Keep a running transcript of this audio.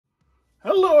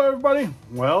everybody.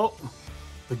 Well,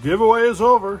 the giveaway is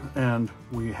over and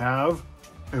we have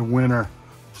a winner.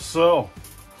 So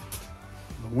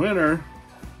the winner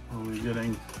will be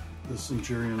getting the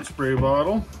Centurion spray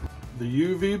bottle, the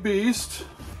UV Beast,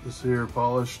 this here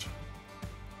polished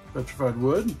petrified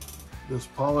wood, this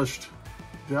polished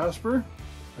jasper,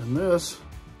 and this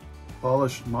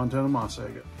polished Montana moss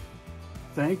agate.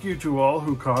 Thank you to all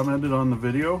who commented on the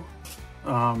video.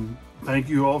 Thank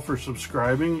you all for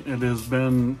subscribing. It has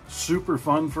been super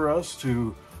fun for us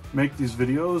to make these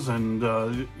videos, and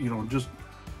you know, just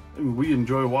we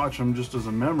enjoy watching them just as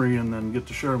a memory, and then get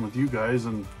to share them with you guys,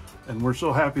 and we're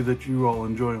so happy that you all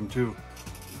enjoy them too.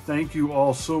 Thank you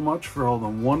all so much for all the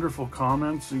wonderful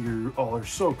comments. You all are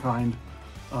so kind.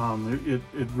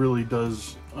 It really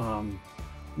does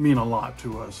mean a lot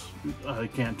to us. I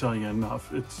can't tell you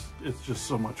enough. It's just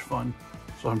so much fun.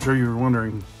 So I'm sure you're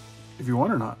wondering if you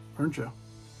won or not, aren't you?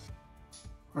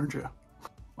 Aren't you?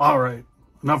 All right,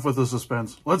 enough with the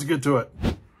suspense. Let's get to it.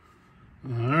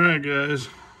 All right, guys.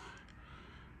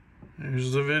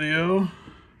 Here's the video.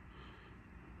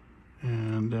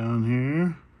 And down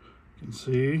here, you can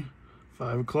see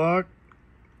 5 o'clock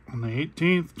on the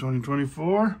 18th,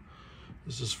 2024.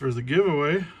 This is for the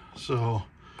giveaway. So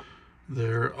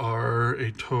there are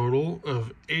a total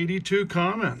of 82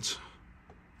 comments.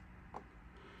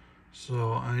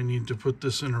 So I need to put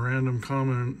this in a random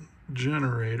comment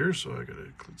generator. So I gotta,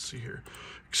 let's see here.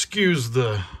 Excuse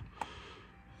the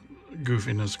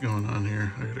goofiness going on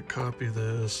here. I gotta copy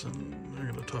this and I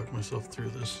gotta talk myself through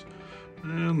this.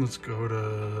 And let's go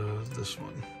to this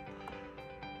one.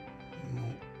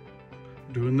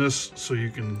 Doing this so you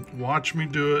can watch me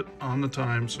do it on the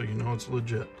time so you know it's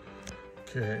legit.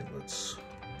 Okay, let's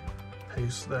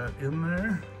paste that in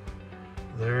there.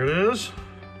 There it is.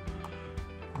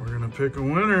 We're gonna pick a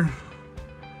winner.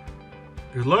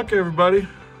 Good luck, everybody.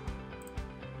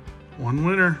 One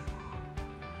winner.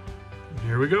 And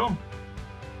here we go.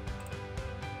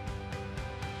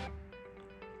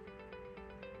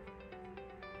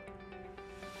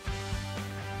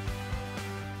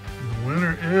 The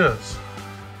winner is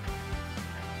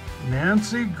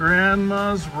Nancy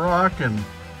Grandma's Rockin'.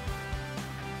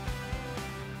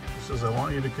 She says, I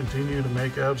want you to continue to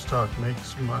make Abs Talk.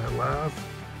 Makes me laugh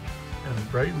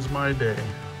and brightens my day.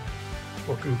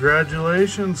 Well,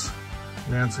 congratulations,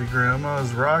 Nancy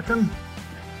Grandma's Rockin'.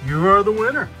 You are the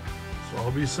winner. So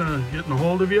I'll be getting a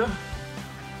hold of you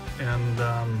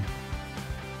and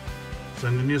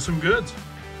sending you some goods.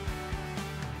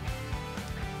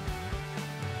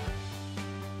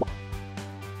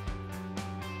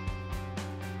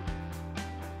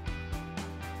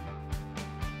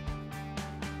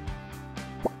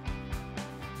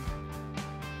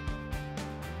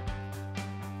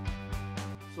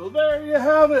 So there you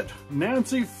have it.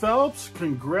 Nancy Phelps,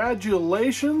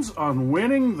 congratulations on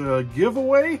winning the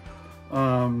giveaway.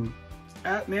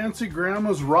 At Nancy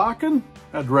Grandma's Rockin'.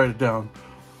 I had to write it down,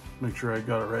 make sure I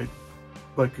got it right.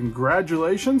 But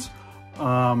congratulations.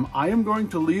 I am going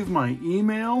to leave my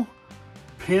email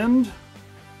pinned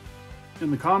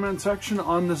in the comment section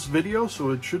on this video, so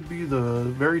it should be the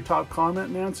very top comment,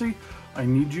 Nancy. I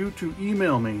need you to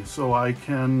email me so I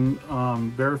can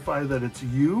verify that it's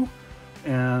you,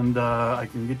 and I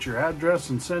can get your address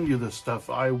and send you this stuff.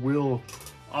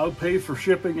 I'll pay for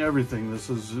shipping, everything. This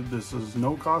is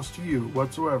no cost to you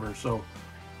whatsoever. So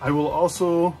I will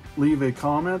also leave a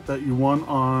comment that you won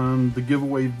on the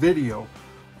giveaway video.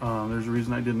 There's a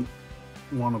reason I didn't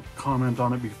want to comment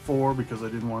on it before, because I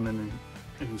didn't want any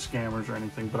scammers or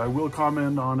anything, but I will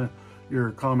comment on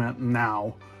your comment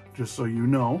now, just so you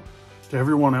know. To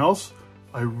everyone else,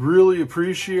 I really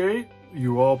appreciate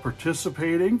you all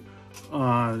participating.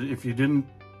 If you didn't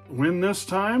win this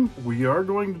time, we are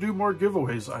going to do more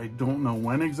giveaways. I don't know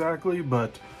when exactly,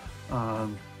 but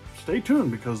stay tuned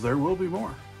because there will be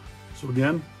more. So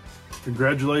again,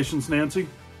 congratulations, Nancy.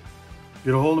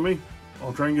 Get a hold of me.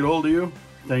 I'll try and get a hold of you.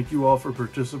 Thank you all for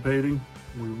participating.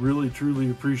 We really,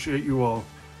 truly appreciate you all,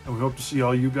 and we hope to see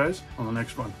all you guys on the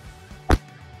next one.